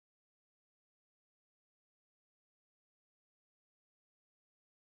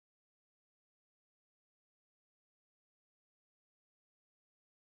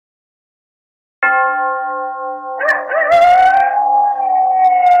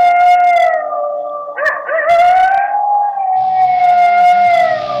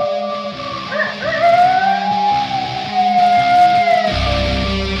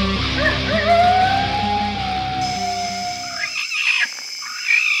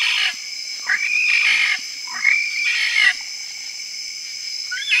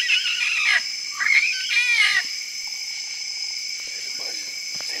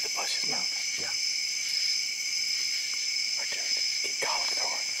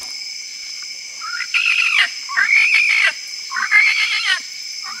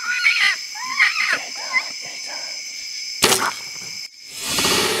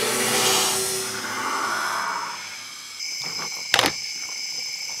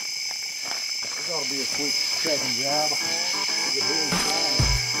This ought to be a quick second job. Get here inside.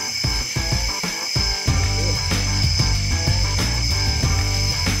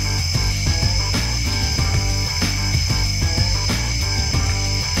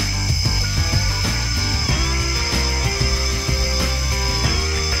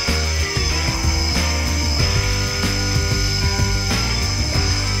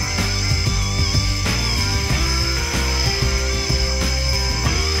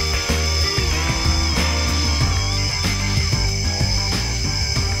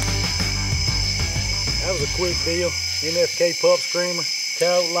 That was a quick deal. MFK pup screamer,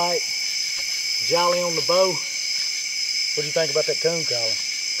 coyote light, jolly on the bow. What do you think about that coon calling?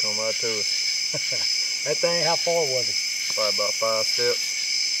 Come right to us. That thing, how far was it? Probably about 5 steps.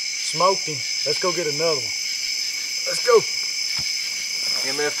 Smoked him. Let's go get another one. Let's go.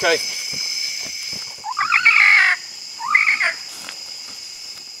 MFK.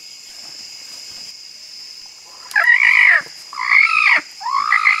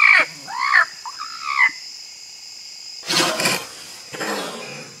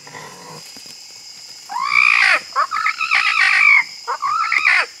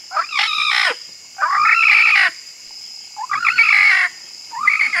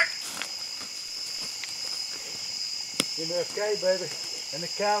 MFK, baby, and the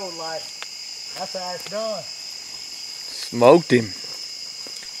coyote light. That's how it's done. Smoked him.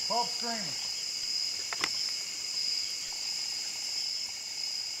 Pup screamer.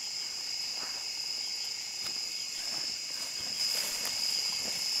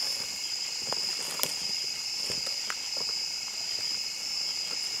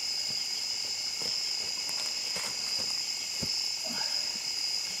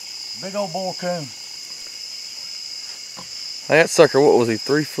 Big old bull coon. That sucker, what was he,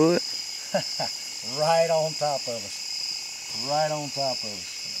 3 foot? Right on top of us. Right on top of us.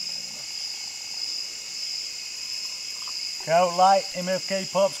 Coyote light, MFK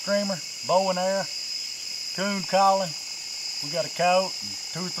pup screamer, bow and arrow, coon calling. We got a coyote and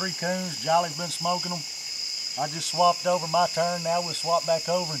 2 or 3 coons. Jolly's been smoking them. I just swapped over my turn. Now we'll swap back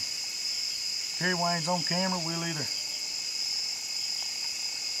over. Terry Wayne's on camera. We'll either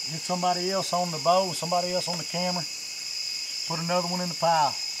get somebody else on the bow, somebody else on the camera. Put another one in the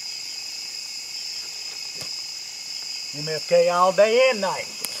pile. MFK all day and night.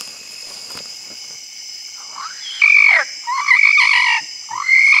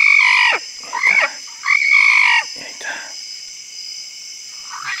 Anytime.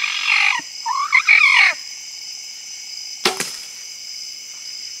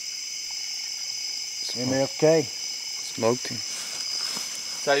 MFK. Smoked him.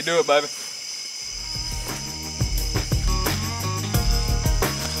 That's how you do it, baby.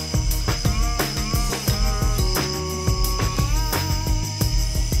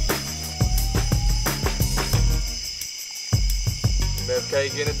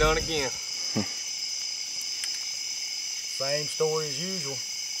 MFK getting it done again. Same story as usual.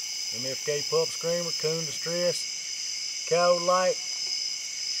 MFK pup screamer, coon distress, coyote light,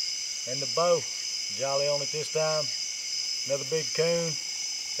 and the bow. Jolly on it this time. Another big coon.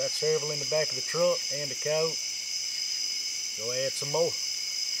 Got several in the back of the truck and the coyote. Go add some more.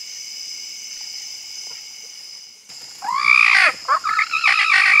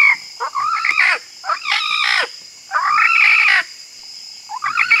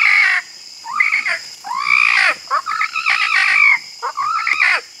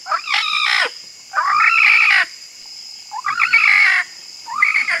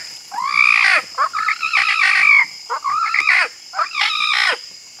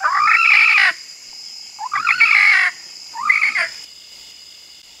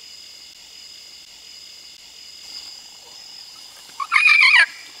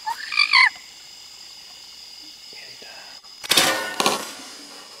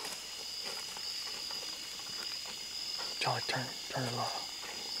 Jolly, turn it off.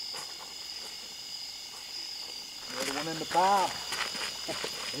 Another one in the pile.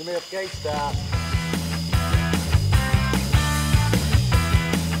 MFK style.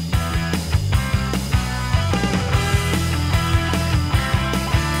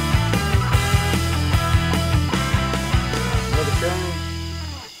 Another coon.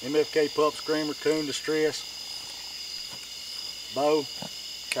 MFK pup screamer, coon distress. Bow.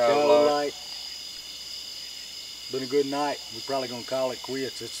 Coyote light. Been a good night. We're probably gonna call it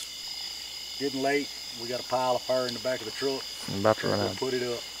quits. It's getting late. We got a pile of fur in the back of the truck. I'm about to run out. Put it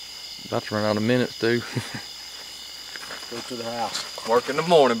up. About to run out of minutes, too. Go to the house. Work in the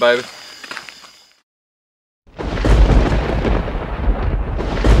morning, baby.